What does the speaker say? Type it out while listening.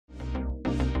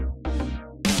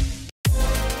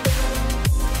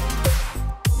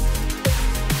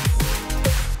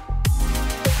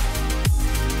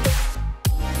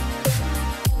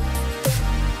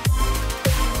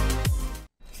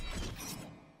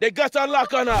They got a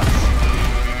lock on us.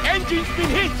 Engine's been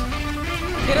hit.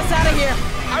 Get us out of here.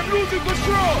 I'm losing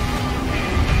control.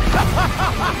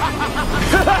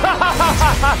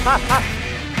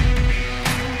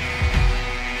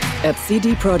 At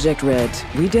CD Projekt Red,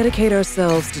 we dedicate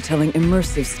ourselves to telling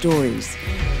immersive stories.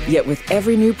 Yet with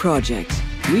every new project,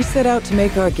 we set out to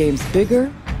make our games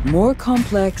bigger, more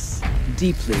complex,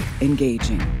 deeply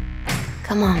engaging.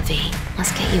 Come on, V.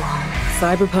 Let's get you home.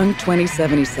 Cyberpunk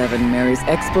 2077 marries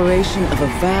exploration of a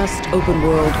vast open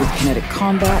world with kinetic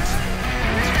combat,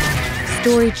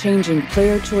 story-changing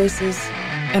player choices,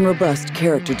 and robust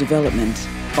character development,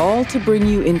 all to bring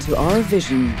you into our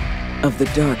vision of the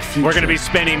dark future. We're going to be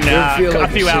spending a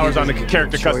few hours on the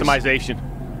character customization.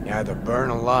 You either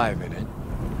burn alive in it,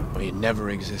 or you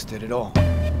never existed at all.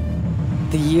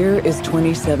 The year is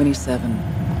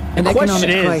 2077. An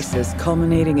economic crisis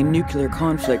culminating in nuclear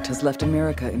conflict has left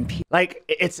America in peace. Like,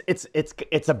 it's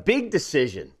a big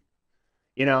decision.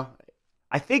 You know,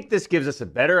 I think this gives us a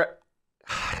better...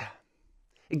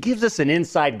 It gives us an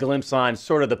inside glimpse on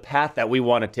sort of the path that we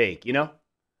want to take, you know?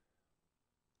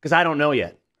 Because I don't know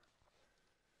yet.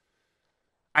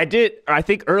 I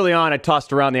think early on I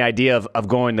tossed around the idea of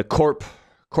going the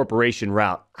corporation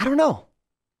route. I don't know.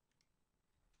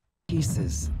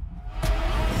 Pieces.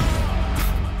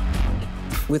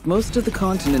 With most of the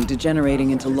continent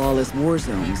degenerating into lawless war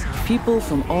zones, people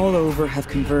from all over have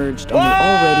converged on the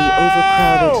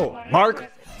already overcrowded... Mark,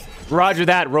 roger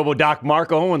that, RoboDoc.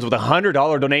 Mark Owens with a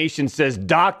 $100 donation says,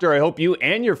 Doctor, I hope you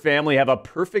and your family have a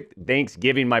perfect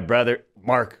Thanksgiving, my brother.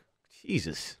 Mark,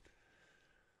 Jesus.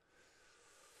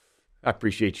 I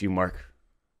appreciate you, Mark.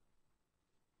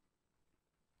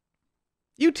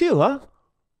 You too, huh?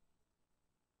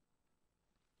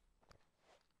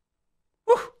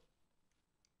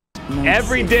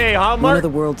 Every day, huh, Mark? One of the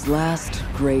world's last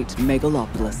great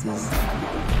megalopolises.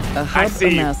 A hub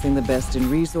amassing the best in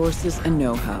resources and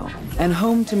know-how, and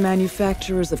home to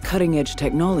manufacturers of cutting-edge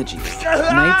technologies.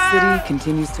 Night City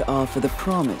continues to offer the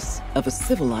promise of a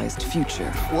civilized future.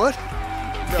 What?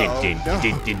 No,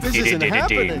 this isn't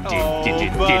happening.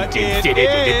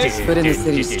 But in the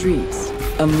city streets,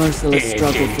 a merciless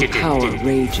struggle for power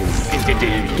rages.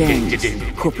 Gangs,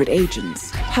 corporate agents,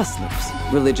 hustlers,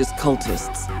 religious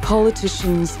cultists,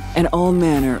 politicians, and all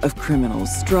manner of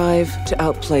criminals strive to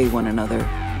outplay one another.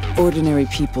 Ordinary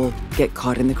people get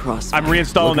caught in the crossfire. I'm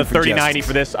reinstalling the 3090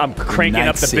 for this. I'm cranking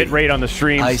up the bitrate on the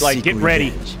streams. Like, get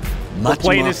ready. We're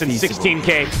playing this in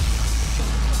 16K.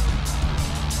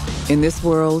 In this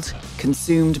world,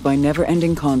 consumed by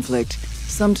never-ending conflict,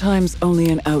 sometimes only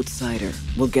an outsider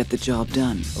will get the job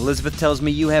done. Elizabeth tells me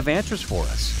you have answers for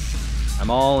us. I'm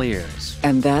all ears.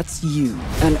 And that's you,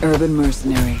 an urban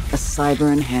mercenary, a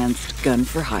cyber-enhanced gun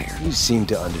for hire. You seem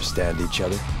to understand each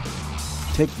other.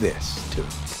 Take this, too.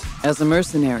 As a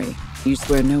mercenary, you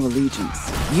swear no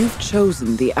allegiance. You've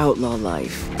chosen the outlaw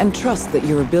life and trust that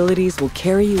your abilities will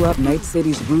carry you up Night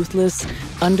City's ruthless,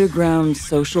 underground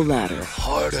social ladder.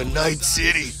 Heart of Night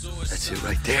City. That's it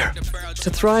right there.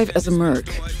 To thrive as a merc,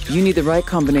 you need the right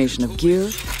combination of gear,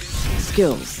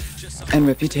 skills, and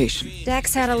reputation.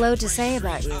 Dex had a load to say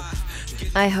about you.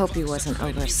 I hope he wasn't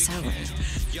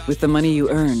overselling. With the money you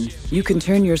earn, you can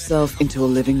turn yourself into a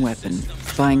living weapon,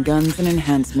 buying guns and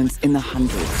enhancements in the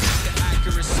hundreds.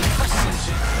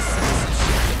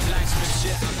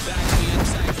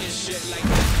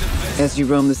 As you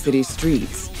roam the city's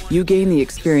streets, you gain the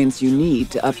experience you need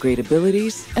to upgrade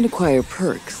abilities and acquire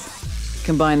perks.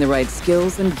 Combine the right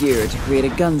skills and gear to create a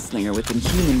gunslinger with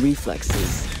inhuman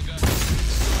reflexes.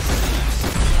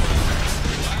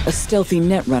 A stealthy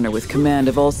netrunner with command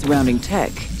of all surrounding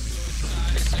tech.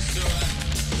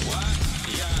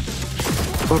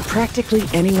 Or practically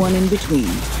anyone in between.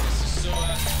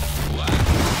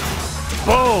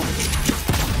 Boom!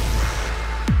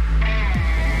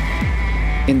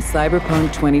 In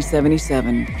Cyberpunk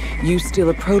 2077, you steal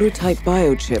a prototype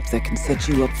biochip that can set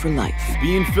you up for life.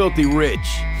 Being filthy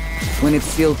rich. When its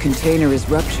sealed container is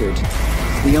ruptured,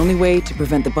 the only way to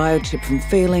prevent the biochip from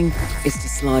failing is to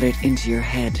slot it into your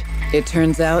head. It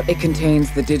turns out it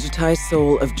contains the digitized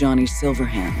soul of Johnny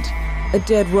Silverhand, a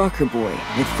dead rocker boy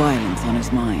with violence on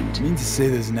his mind. You mean to say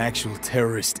there's an actual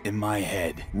terrorist in my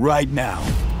head, right now?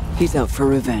 He's out for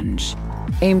revenge.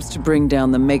 Aims to bring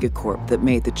down the megacorp that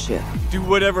made the chip. Do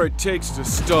whatever it takes to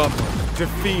stop him,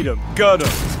 defeat him, gut him.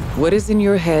 What is in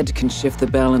your head can shift the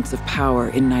balance of power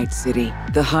in Night City.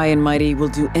 The high and mighty will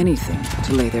do anything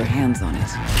to lay their hands on it.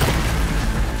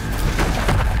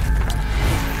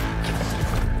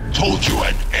 Told you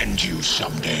I'd end you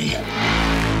someday.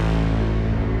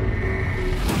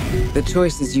 The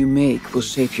choices you make will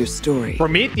shape your story.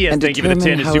 Prometheus, and thank you for the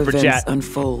 10 determine how super events chat.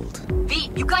 Unfold. V,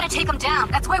 You gotta take him down.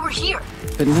 That's why we're here.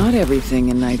 But not everything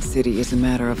in Night City is a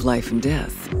matter of life and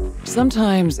death.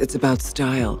 Sometimes it's about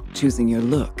style, choosing your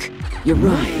look, your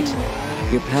ride,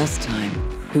 your pastime,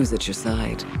 who's at your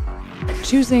side.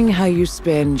 Choosing how you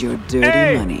spend your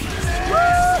dirty money.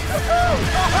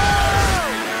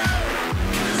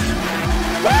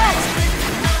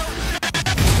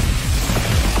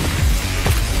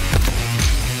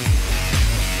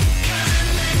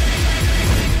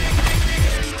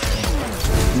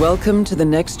 Welcome to the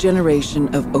next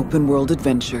generation of open-world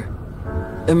adventure.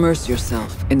 Immerse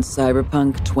yourself in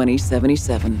Cyberpunk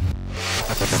 2077.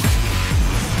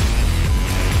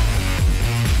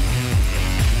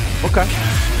 Okay.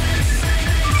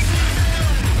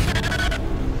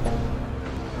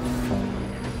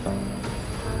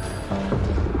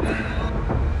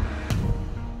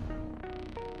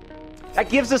 That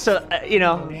gives us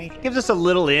gives us a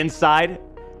little insight.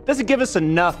 Doesn't give us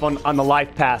enough on the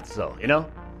life paths, though, you know?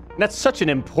 And that's such an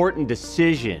important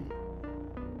decision.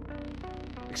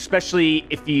 Especially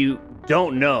if you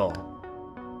don't know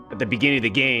at the beginning of the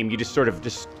game, you just all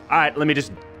right, let me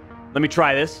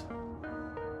try this.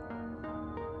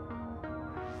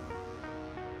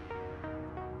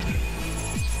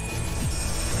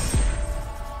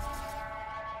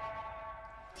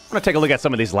 I'm gonna take a look at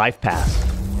some of these life paths.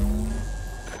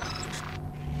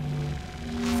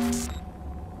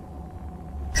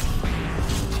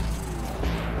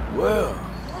 Well,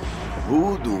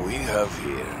 who do we have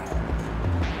here?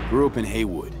 Grew up in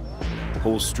Haywood. The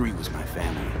whole street was my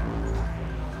family.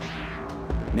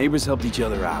 Neighbors helped each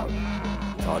other out.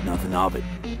 Thought nothing of it.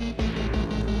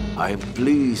 I am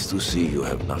pleased to see you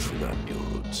have not forgotten your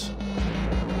roots.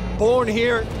 Born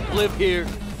here, live here,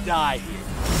 die here.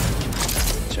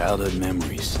 Childhood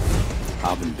memories.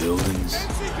 Hopping buildings,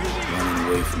 running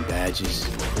away from badges.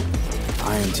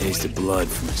 Iron tasted blood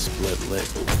from a split lip.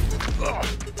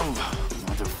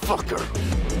 Motherfucker.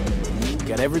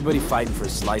 Got everybody fighting for a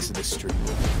slice of the street.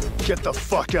 Get the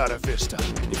fuck out of Vista.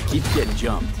 If you keep getting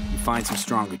jumped, you find some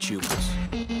stronger choopers.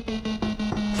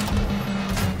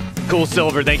 Cool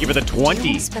Silver, thank you for the Do you want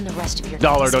to spend the rest of your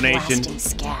days donation. blasting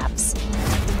scabs,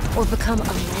 or become a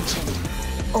legend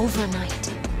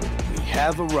overnight? We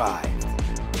have arrived.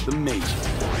 The Major.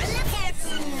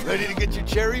 Ready to get your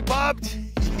cherry popped?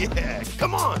 Yeah,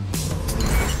 come on.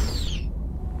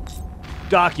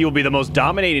 Doc, you'll be the most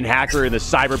dominating hacker in the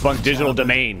Cyberpunk digital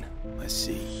domain. Let's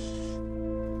see.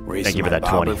 Thank you for that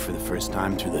 20. For the first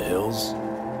time through the hills.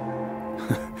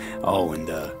 Oh, and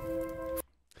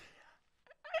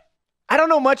I don't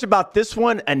know much about this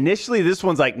one. Initially, this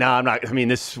one's like, nah, I'm not. I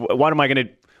mean,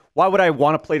 why would I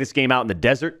want to play this game out in the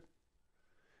desert?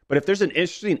 But if there's an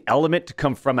interesting element to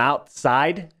come from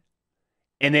outside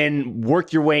and then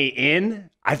work your way in,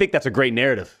 I think that's a great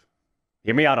narrative.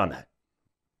 Hear me out on that.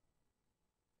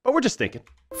 But we're just thinking.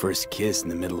 First kiss in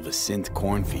the middle of a synth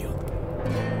cornfield.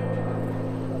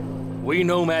 We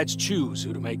nomads choose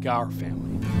who to make our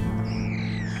family.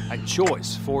 That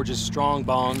choice forges strong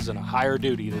bonds and a higher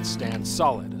duty that stands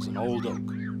solid as an old oak.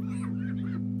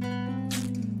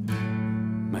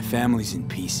 My family's in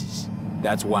pieces.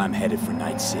 That's why I'm headed for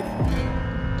Night City.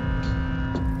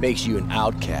 Makes you an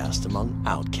outcast among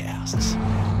outcasts.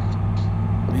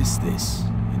 Miss this,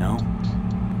 you know?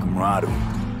 Camaraderie.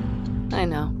 I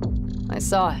know. I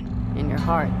saw it in your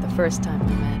heart the first time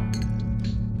we met.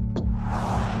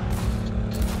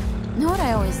 Know what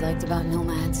I always liked about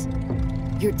nomads?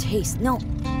 Your taste, no,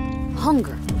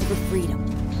 hunger for freedom.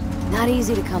 Not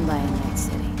easy to come by in Night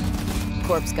City.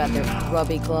 Corp's got their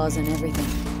grubby claws and everything.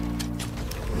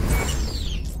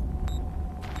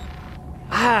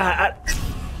 I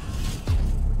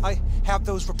have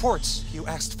those reports you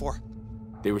asked for.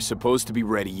 They were supposed to be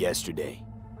ready yesterday.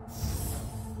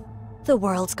 The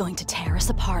world's going to tear us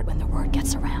apart when the word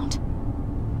gets around.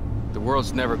 The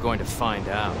world's never going to find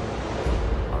out.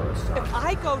 If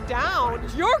I go down,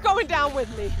 you're going down with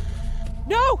me.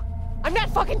 No! I'm not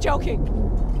fucking joking.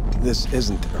 This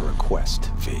isn't a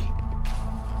request, V.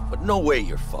 But no way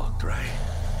you're fucked, right?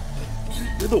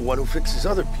 You're the one who fixes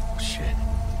other people's shit.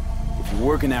 If you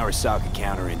work in Arasaka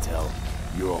counter intel,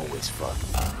 you're always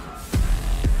fucked.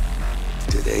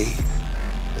 Today,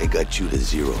 they got you to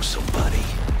zero somebody.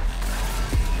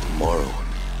 Tomorrow,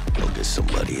 they'll get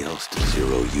somebody else to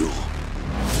zero you.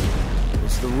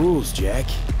 It's the rules, Jack.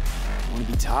 Want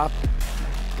to be top?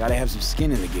 Gotta have some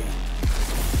skin in the game.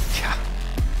 Yeah,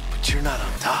 but you're not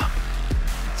on top.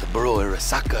 Saburo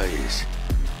Arasaka is.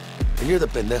 And you're the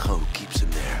pendejo who keeps him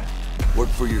there. Work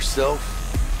for yourself,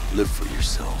 live for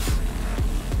yourself.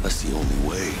 That's the only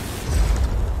way.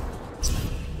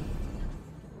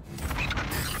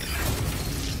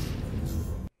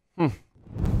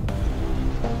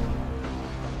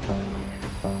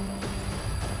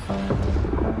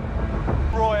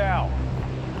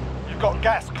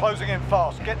 gas closing in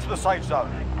fast. Get to the safe zone.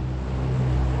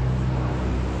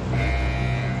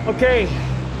 Okay.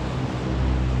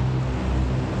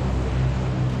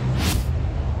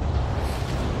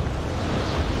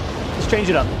 Let's change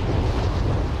it up.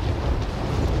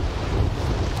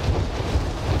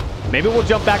 Maybe we'll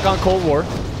jump back on Cold War.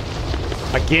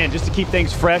 Again, just to keep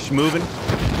things fresh, moving.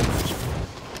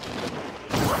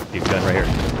 Keep gun right here.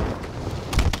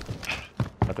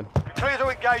 Nothing? Clear to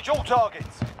engage all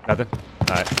targets. Nothing?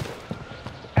 Alright.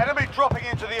 Enemy dropping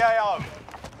into the AO.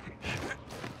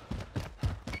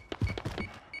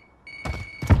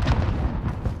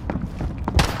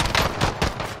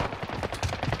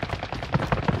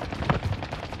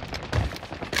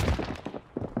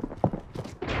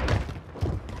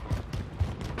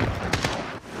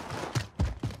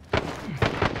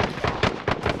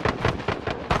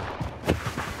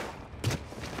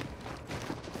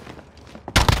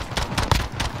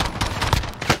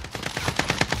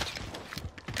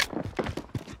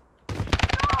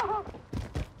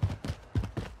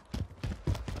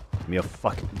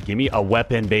 Give me a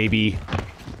weapon, baby.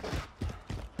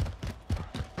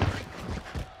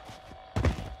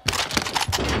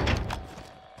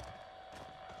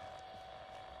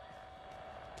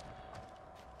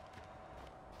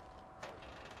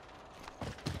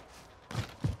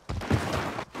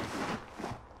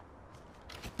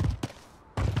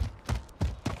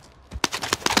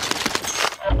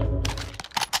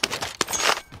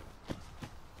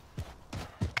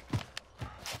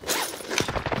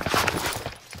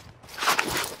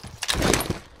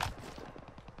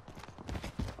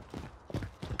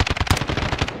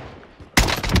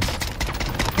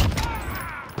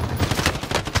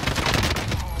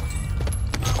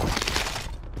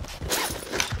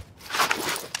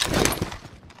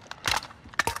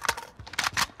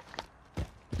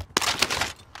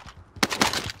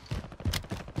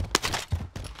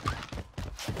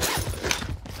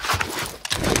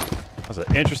 That's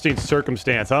an interesting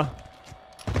circumstance, huh?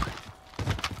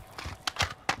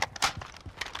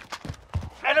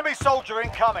 Enemy soldier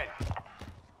incoming.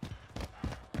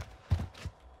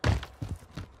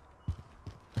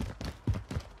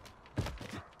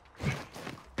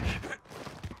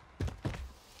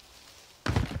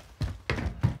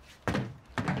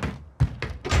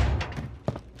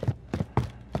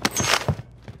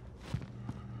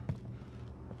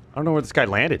 I don't know where this guy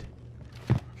landed.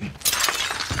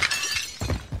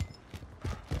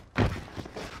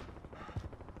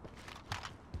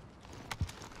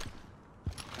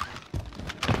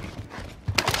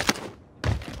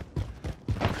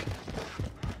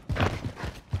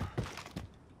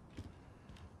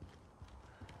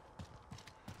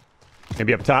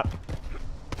 Maybe up top.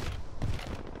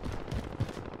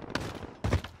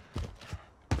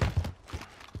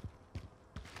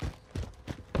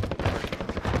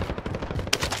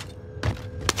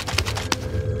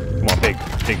 Come on, big.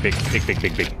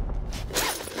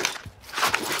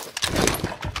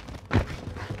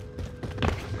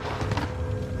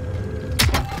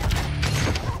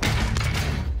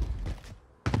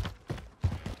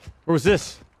 Where was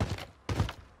this?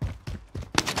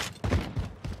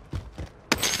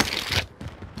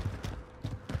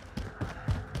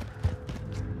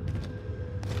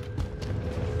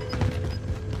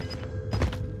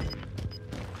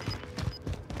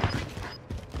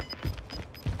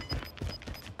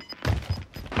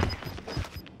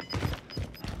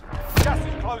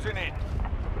 Closing in.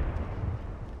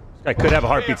 I could have a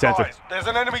heartbeat sensor. There's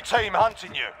an enemy team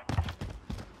hunting you.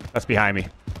 That's behind me.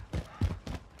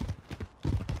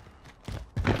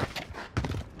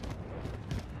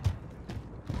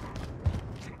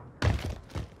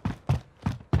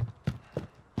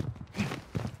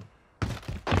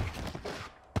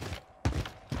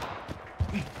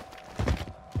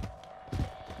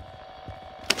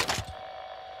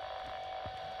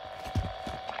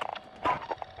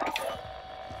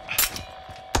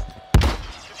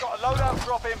 Loadout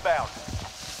drop inbound.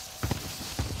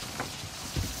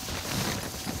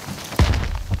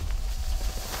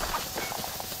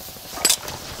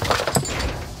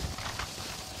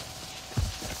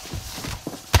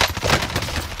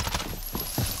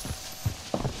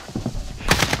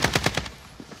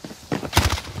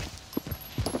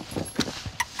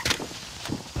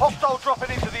 Hostile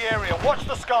dropping into the area. Watch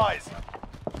the skies.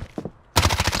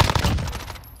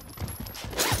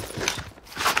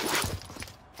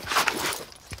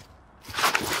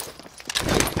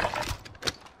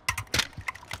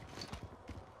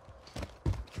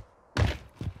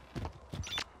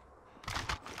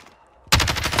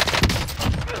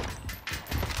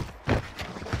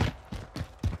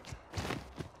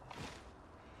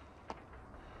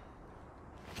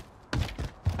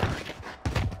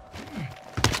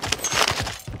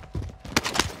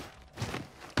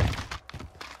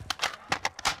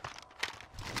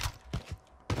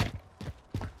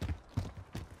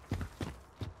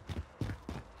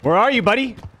 Where are you,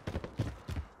 buddy?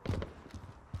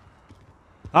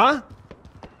 Huh?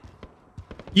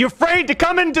 You afraid to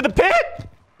come into the pit?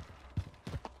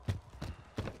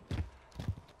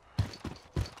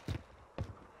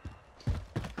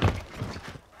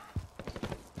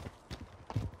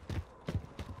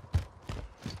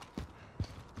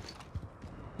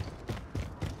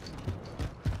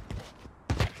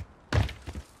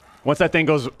 Once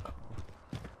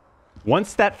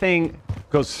that thing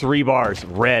goes 3 bars,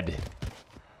 red.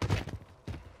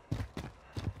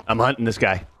 I'm hunting this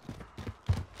guy.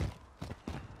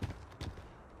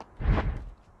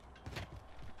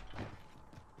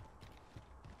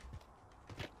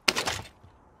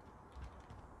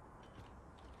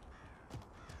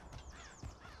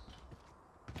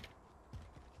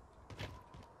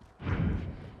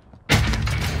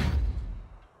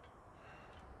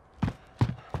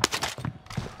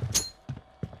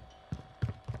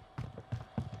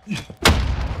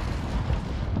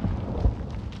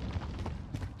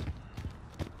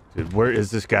 Dude, where is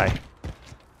this guy?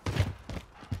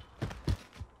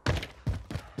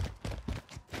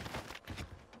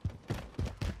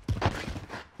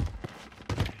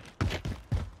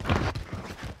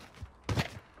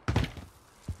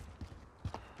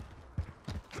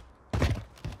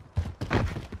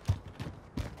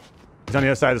 He's on the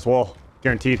other side of this wall.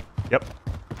 Guaranteed. Yep.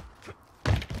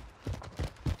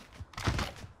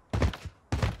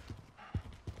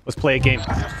 Let's play a game.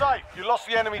 You're safe. You lost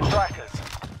the enemy trackers.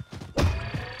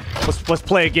 Let's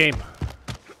play a game.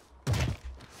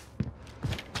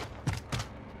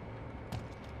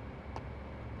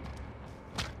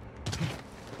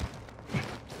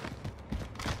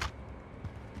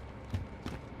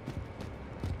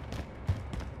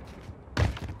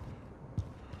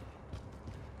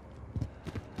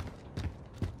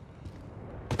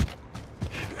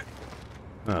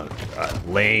 Oh, God,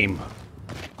 lame.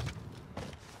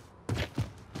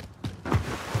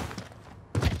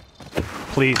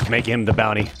 Please make him the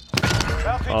bounty.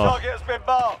 Bounty target has been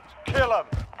marked. Kill him.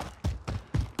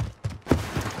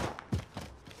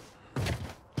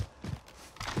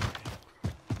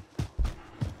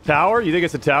 Tower? You think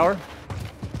it's a tower?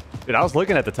 Dude, I was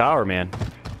looking at the tower, man.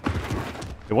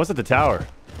 It wasn't the tower.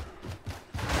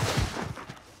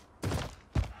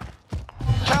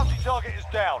 Bounty target is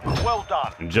down. Well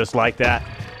done. And just like that.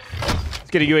 Let's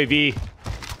get a UAV.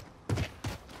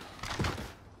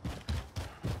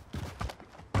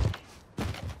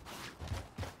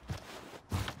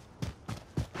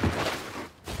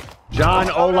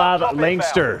 John Olav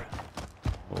Langster.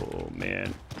 Oh,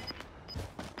 man.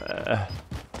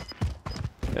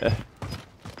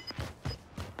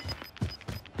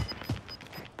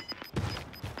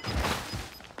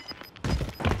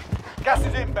 Gas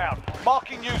is inbound.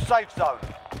 Marking new safe zone.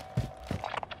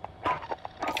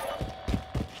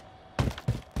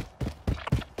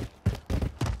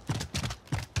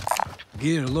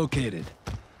 Gear located.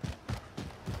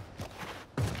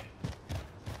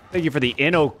 Thank you for the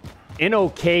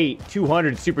NOK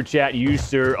 200 super chat. You,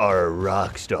 sir, are a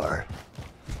rock star.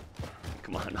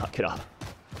 Come on, knock it off.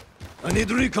 I need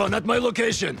recon at my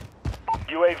location.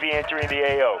 UAV entering the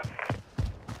AO.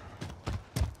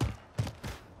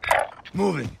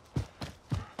 Moving.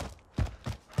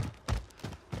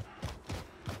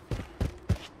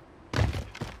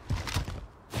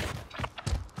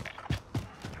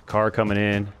 Car coming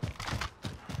in.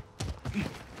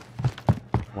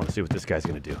 I want to see what this guy's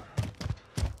gonna do.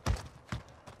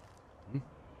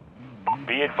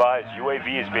 Be advised,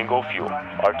 UAV is bingo fuel.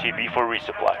 RTB for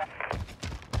resupply.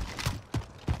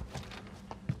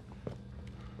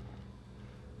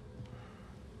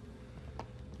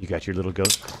 You got your little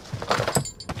ghost?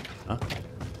 Huh?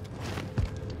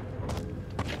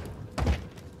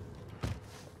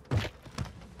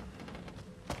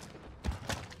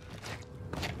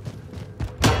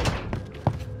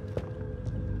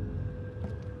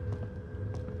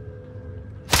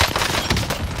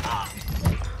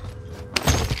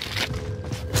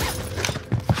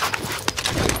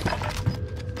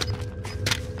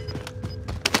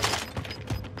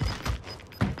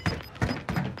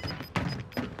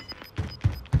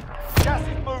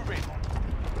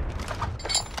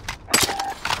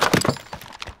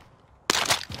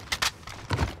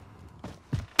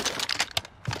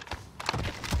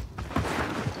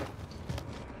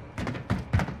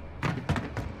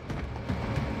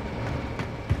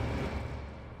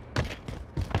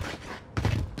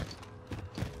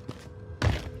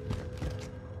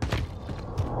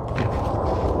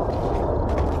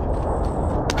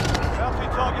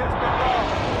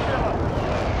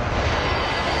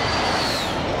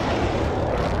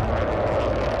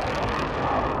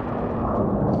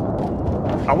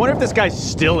 I wonder if this guy's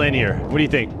still in here. What do you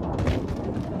think?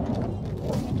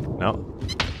 No.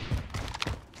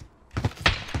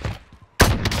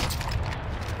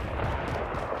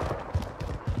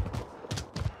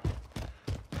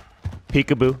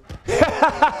 Peekaboo.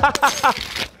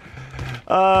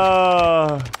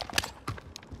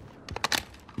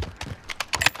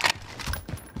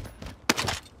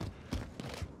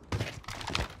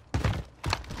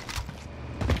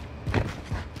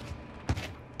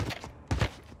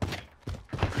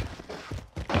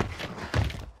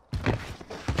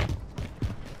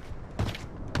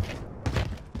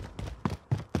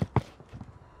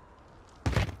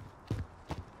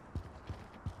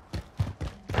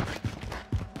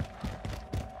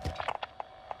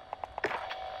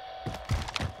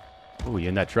 Ooh, you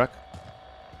in that truck?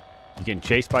 You getting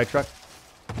chased by a truck?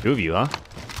 Two of you, huh?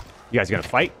 You guys gonna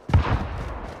fight?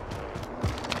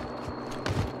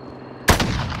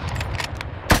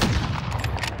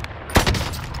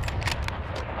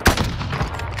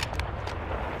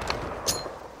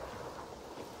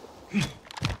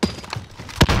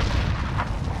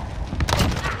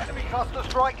 Enemy cluster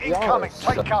strike incoming.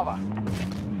 Take cover.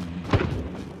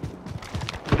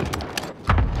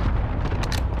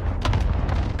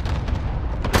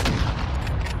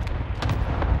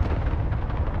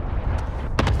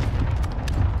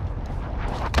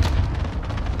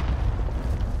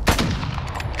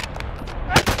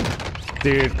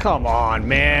 Dude, come on,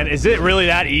 man. Is it really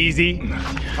that easy?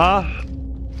 Huh?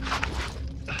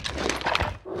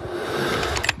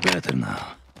 Better now.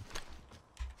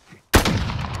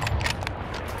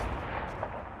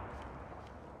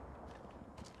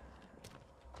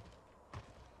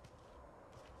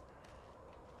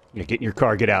 Yeah, get in your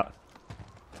car, get out.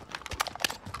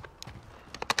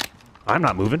 I'm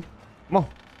not moving. Come on.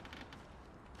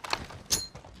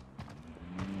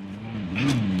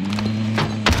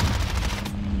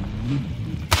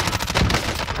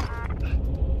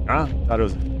 Huh? Thought it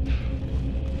was.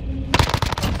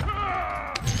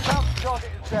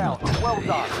 Target is down. Well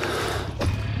done.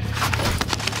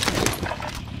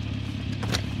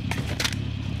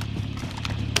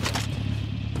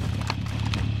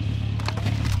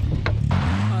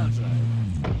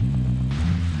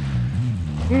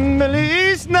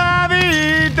 Feliz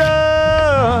Navidad.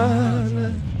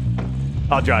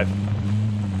 I'll drive.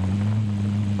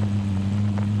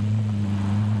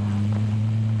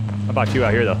 How about you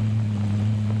out here, though?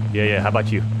 Yeah, how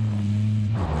about you?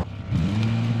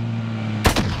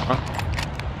 Huh?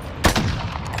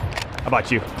 How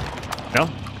about you? No?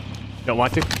 Don't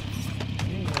want to?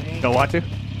 Don't want to?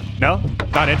 No?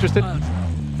 Not interested?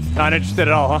 Not interested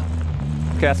at all, huh?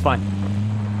 Okay, that's fine.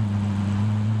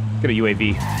 Get a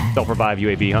UAV. Self-revive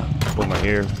UAV, huh? One right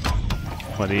here.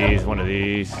 One of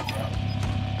these.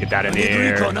 Get that in the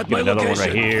air. Get another one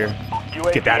right here.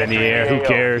 Get that in the air. Who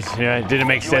cares? Yeah, it didn't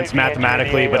make sense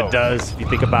mathematically, but it does if you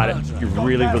think about it. You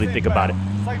really, really think about it.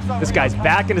 This guy's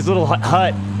back in his little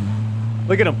hut.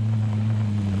 Look at him.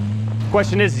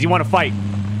 Question is, does he want to fight?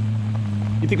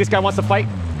 You think this guy wants to fight?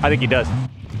 I think he does.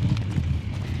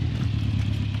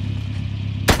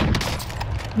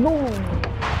 No.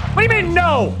 What do you mean,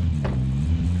 no?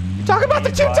 You're talking about the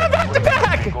 2-time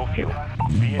back-to-back!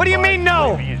 What do you mean,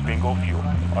 no? UAV is bingo fuel.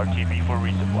 RTB for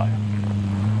resupply.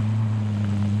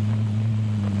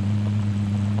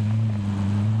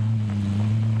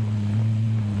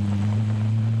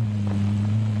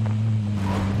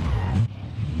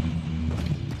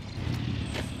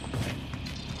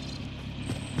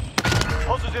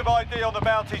 Positive ID on the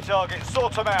bounty target.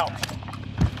 Sort them out.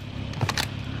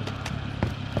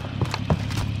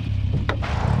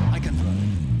 I can drive.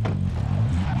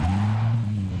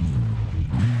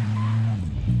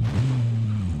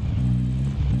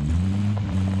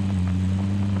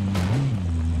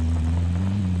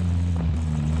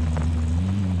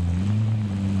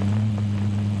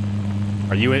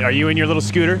 Are you in your little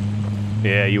scooter?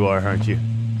 Yeah, you are, aren't you?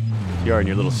 You are in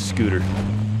your little scooter.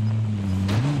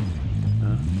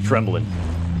 Trembling,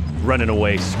 running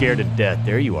away, scared to death.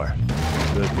 There you are.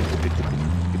 Good.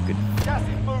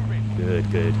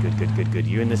 Good.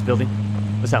 You in this building?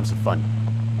 Let's have some fun.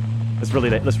 Let's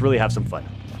really have some fun.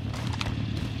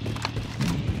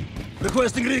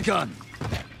 Requesting recon.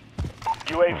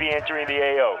 UAV entering the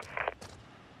AO.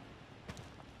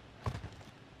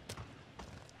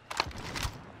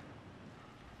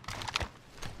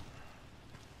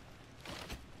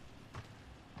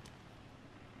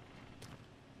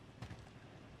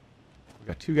 We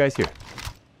got two guys here.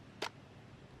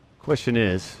 Question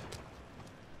is,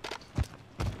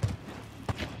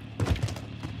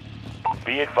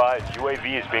 be advised,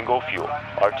 UAV is bingo fuel.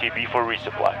 RTB for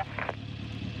resupply.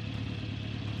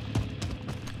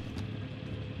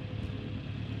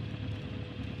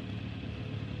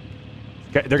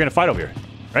 Okay, they're gonna fight over here,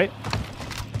 right?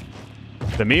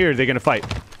 The me or they're gonna fight?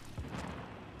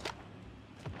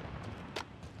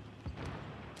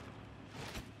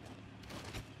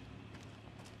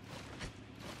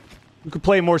 We could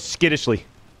play more skittishly.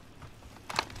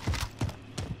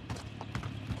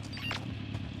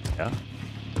 Yeah.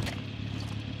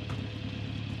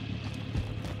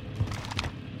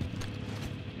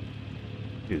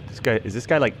 Dude, is this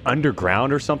guy like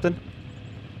underground or something?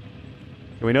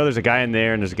 We know there's a guy in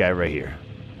there and there's a guy right here.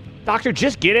 Doctor,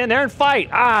 just get in there and fight!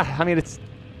 Ah, I mean, it's...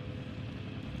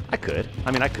 I could.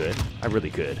 I mean, I could. I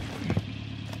really could.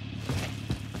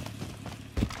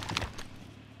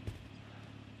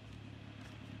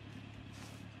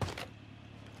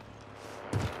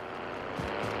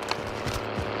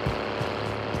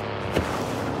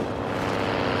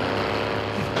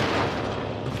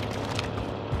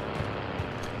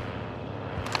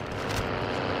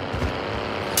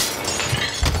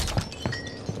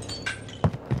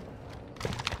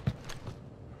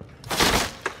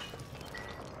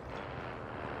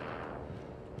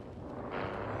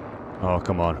 Oh,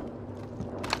 come on.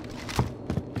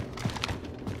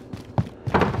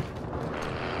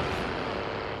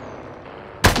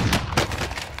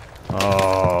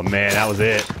 Oh, man, that was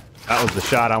it. That was the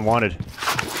shot I wanted.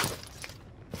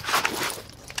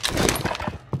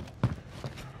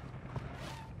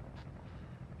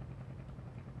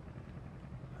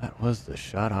 That was the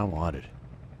shot I wanted.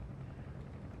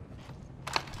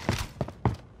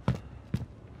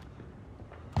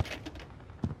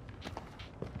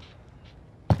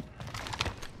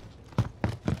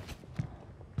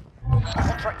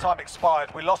 Contract time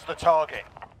expired. We lost the target.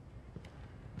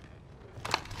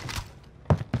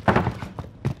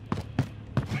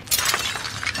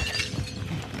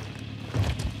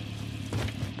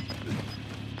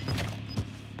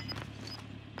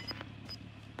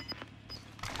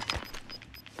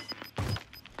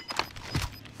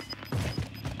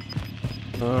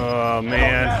 Oh,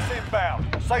 man. Gas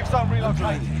inbound. Safe zone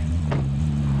relocated.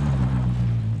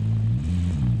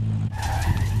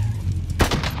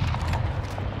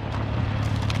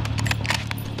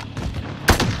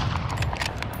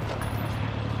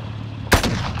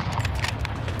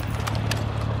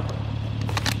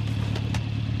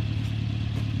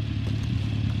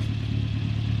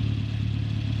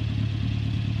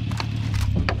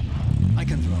 I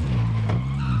can throw.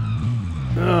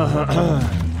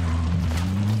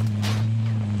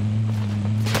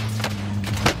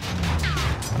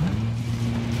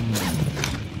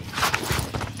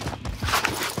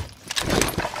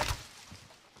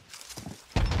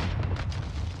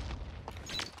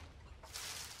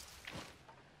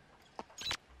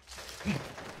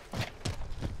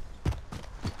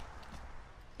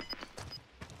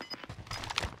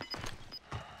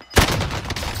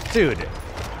 Dude.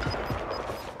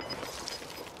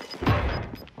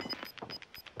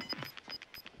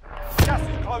 Gas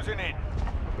is closing in.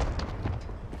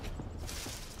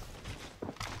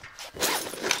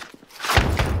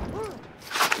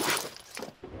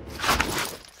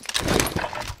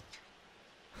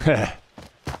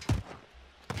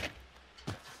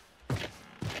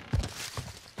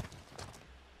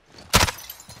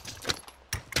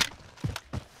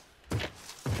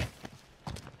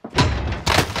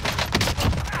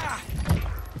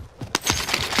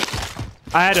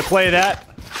 I had to play that.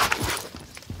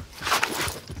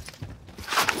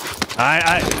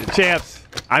 Champs.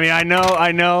 I mean, I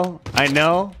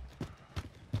know.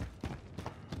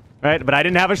 Right, but I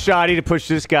didn't have a shotty to push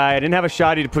this guy. I didn't have a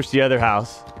shotty to push the other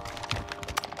house.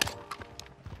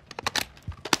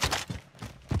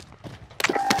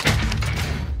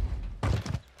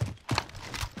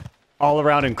 All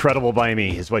around incredible by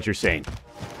me, is what you're saying.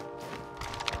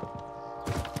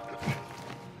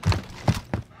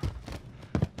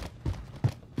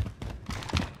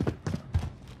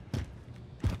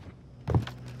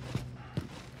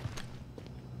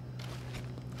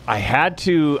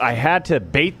 I had to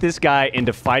bait this guy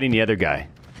into fighting the other guy.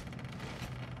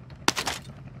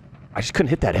 I just couldn't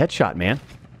hit that headshot, man.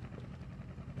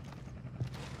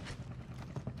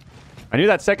 I knew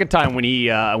that second time when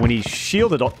he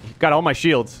shielded, got all my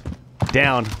shields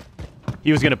down,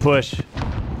 he was gonna push.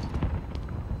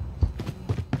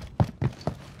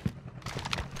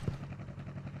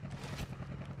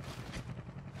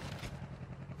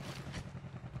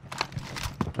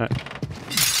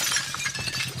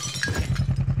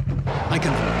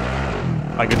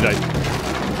 I can drive.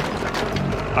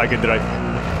 I can drive.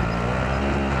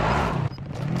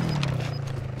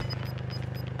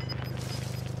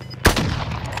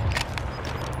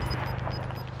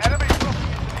 Enemy dropping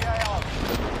into the AO.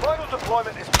 Final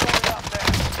deployment is coming up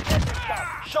now.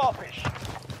 shotgun. Sharpish.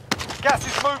 Gas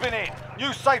is moving in.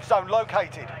 New safe zone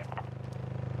located.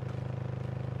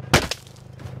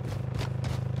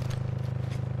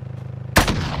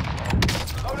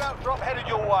 Loadout drop headed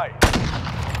your way.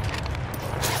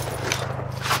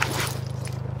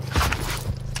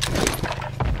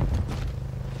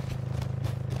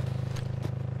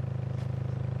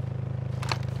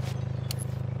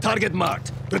 Target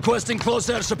marked. Requesting close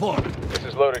air support. This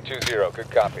is Loader 2-0.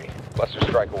 Good copy. Cluster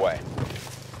strike away.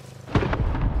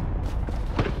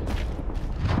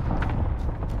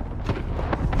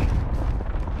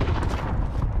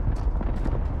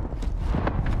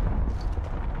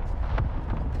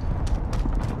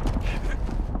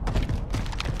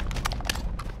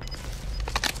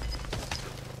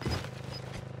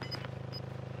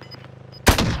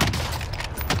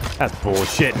 That's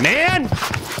bullshit, man!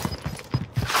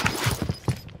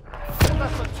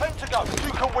 Less than 10 to go.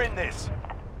 You can win this.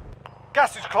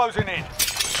 Gas is closing in.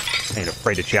 Ain't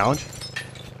afraid to challenge.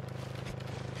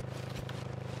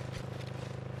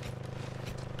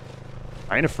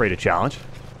 I ain't afraid to challenge.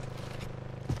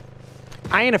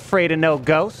 I ain't afraid of no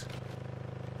ghosts.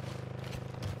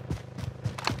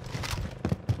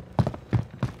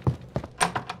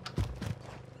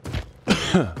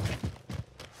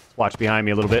 Watch behind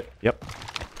me a little bit. Yep.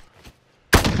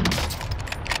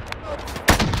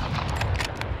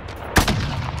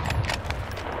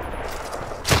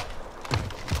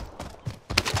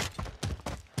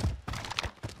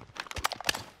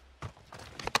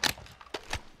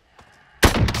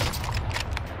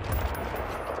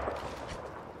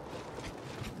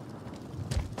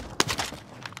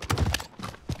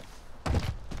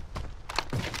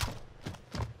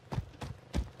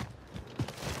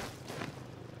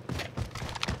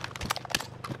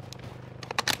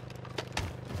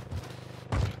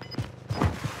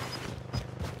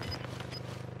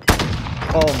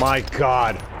 Oh my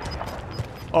God.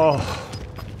 Oh.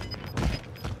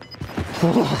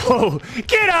 Whoa.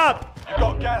 Get up! You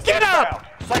got gas. Get up!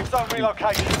 Safe zone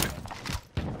relocation.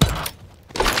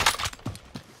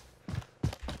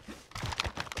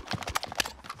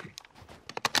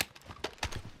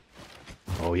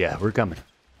 Oh yeah, we're coming.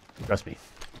 Trust me.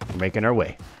 We're making our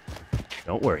way.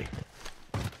 Don't worry.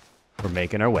 We're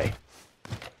making our way.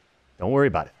 Don't worry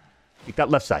about it. Peek that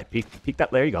left side. Peek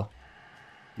that. There you go.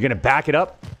 You're going to back it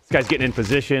up. This guy's getting in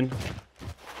position.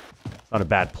 It's not a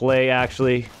bad play,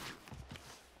 actually.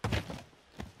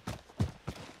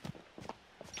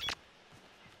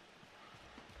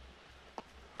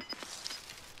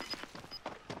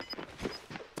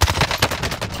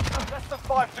 Less than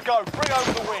 5 to go. Bring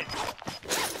over the win.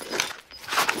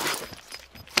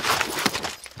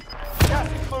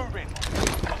 Gas is moving.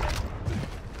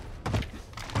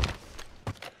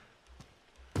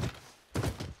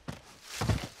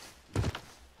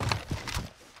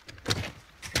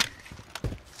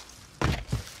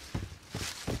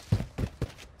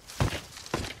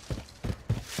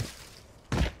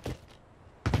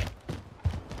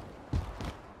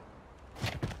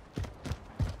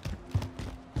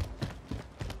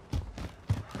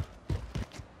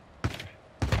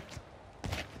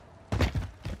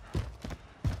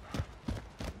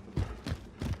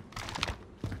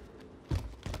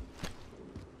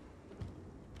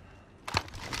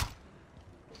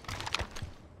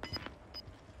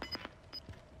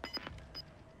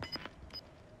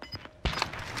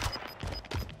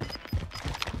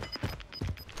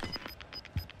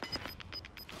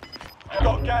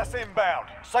 Got gas inbound.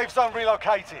 Safe zone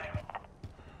relocated.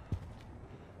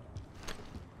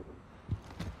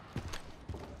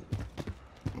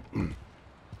 This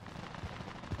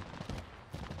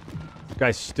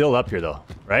guy's still up here, though,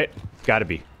 right? It's got to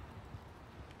be.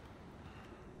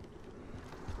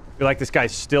 I feel like this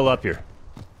guy's still up here.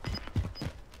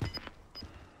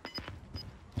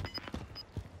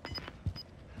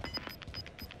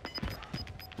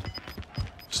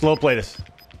 Slow play this.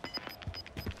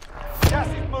 Gas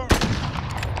is moving.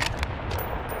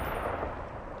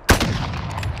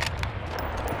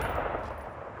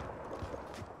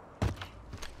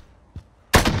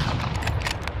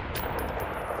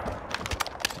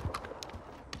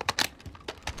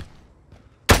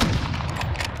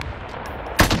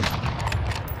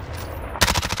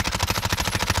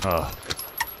 Oh.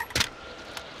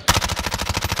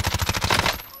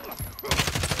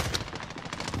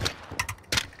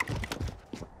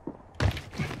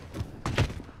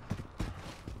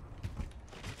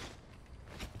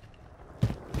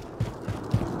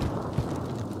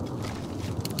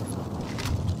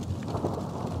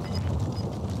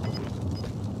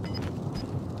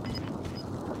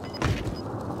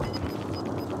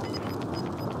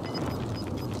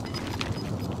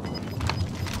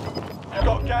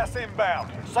 Gas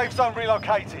inbound. Safe zone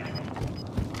relocated.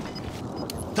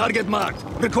 Target marked.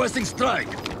 Requesting strike.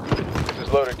 This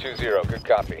is loader 2-0. Good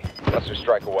copy. Cluster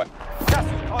strike away. Gas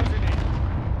is closing in.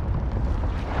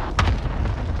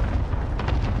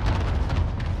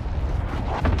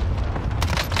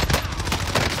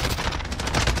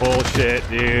 Bullshit,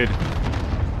 dude.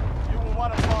 You will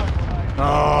want to find.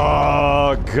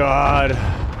 Oh, God.